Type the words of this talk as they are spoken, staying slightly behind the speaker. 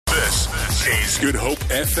This is Good Hope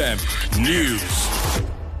FM News.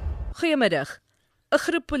 Goeiemiddag. 'n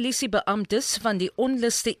Groep polisiebeamptes van die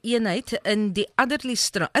Onluste-eenheid in die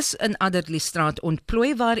Adderleystraat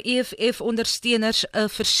ontplooi waar EFF ondersteuners 'n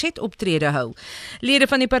versetoptrede hou. Lede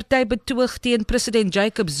van die party betoog teen president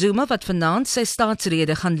Jacob Zuma wat vanaand sy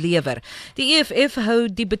staatsrede gaan lewer. Die EFF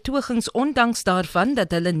hou die betogings ondanks daarvan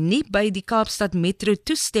dat hulle nie by die Kaapstad Metro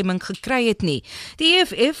toestemming gekry het nie. Die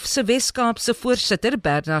EFF se Wes-Kaapse voorsitter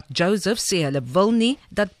Bernard Joseph sê hulle wil nie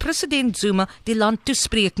dat president Zuma die land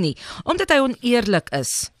toespreek nie, omdat hy oneerlik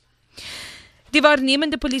is. Die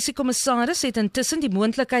waarnemende polisiekommissaris het intussen die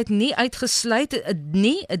moontlikheid nie uitgesluit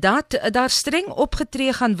nie dat daar streng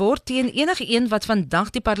opgetree gaan word teen enigeen wat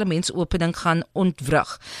vandag die parlementsopening gaan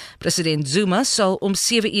ontwrig. President Zuma sal om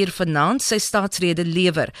 7 uur vanaand sy staatsrede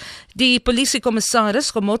lewer. Die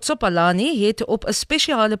polisiekommissaris Palani het op 'n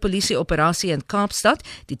spesiale polisieoperasie in Kaapstad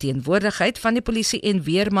die teenwoordigheid van die polisie en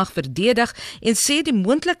weermag verdedig en sê die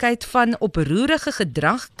moontlikheid van oproerige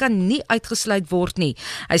gedrag kan nie uitgesluit word nie.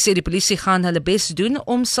 Hy sê die polisie gaan hulle bes doen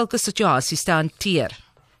om sulke situasies te hanteer.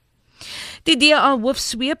 Die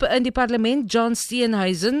DA-hoofsweep in die parlement, John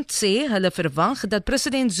Steenhuisen, sê hulle verwag dat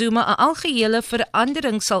president Zuma 'n algehele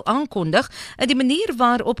verandering sal aankondig in die manier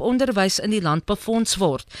waarop onderwys in die land befonds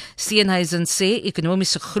word. Steenhuisen sê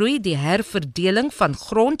ekonomiese groei, die herverdeling van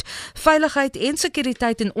grond, veiligheid en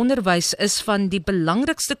sekuriteit in onderwys is van die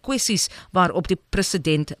belangrikste kwessies waarop die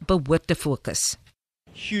president behoort te fokus.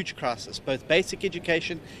 Huge crisis, both basic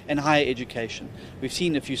education and higher education. We've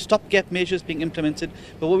seen a few stopgap measures being implemented,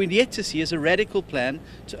 but what we're yet to see is a radical plan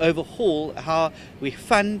to overhaul how we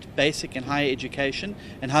fund basic and higher education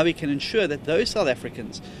and how we can ensure that those South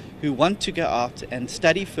Africans who want to go out and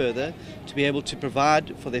study further to be able to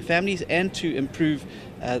provide for their families and to improve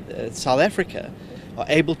South Africa are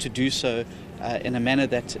able to do so in a manner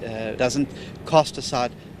that doesn't cast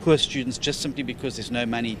aside poor students just simply because there's no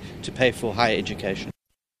money to pay for higher education.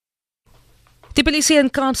 Die polisie in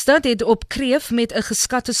Kaapstad het op Kreef met 'n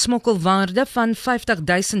geskatte smokkelwaarde van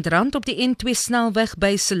R50.000 op die N2 snelweg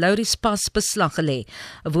by Sellouris Pas beslag gelê.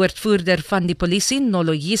 'n Woordvoerder van die polisie,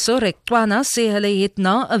 Noloyiso Rektwana, sê hulle het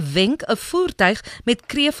na 'n wenk 'n voertuig met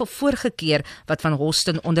Kreef voorgekeer wat van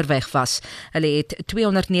Holston onderweg was. Hulle het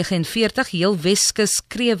 249 heel Weskus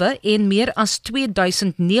krewe en meer as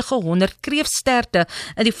 2900 kreefsterte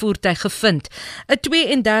in die voertuig gevind. 'n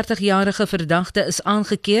 32-jarige verdagte is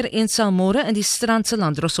aangekeer en sal môre in die Strandse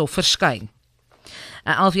Landdroshof verskyn.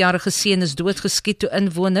 'n 11-jarige seun is doodgeskiet toe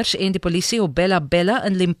inwoners en die polisie op Bella Bella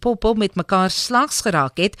in Limpopo met mekaar slaags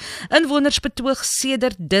geraak het. Inwoners betoog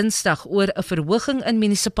sedert Dinsdag oor 'n verhoging in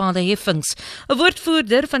munisipale heffings. 'n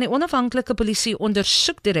Woordvoerder van die onafhanklike polisie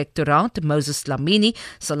ondersoekdirektoraat, Moses Lamini,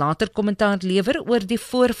 sal later kommentaar lewer oor die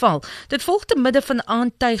voorval. Dit volg te midde van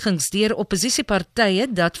aantuigings deur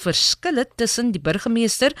opposisiepartye dat verskille tussen die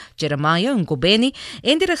burgemeester, Jeremiah Ngobeni,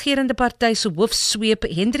 en die regerende party se hoofsweep,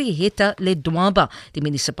 Henrietta Ledwaba, die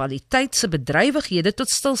munisipaliteit se bedrywighede tot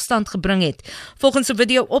stilstand gebring het. Volgens 'n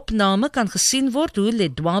video-opname kan gesien word hoe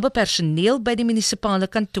Ledwaba personeel by die munisipale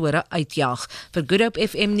kantore uitjaag. Vir Good Hope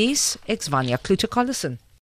FM nuus, ek's Vanya Kluter-Collison.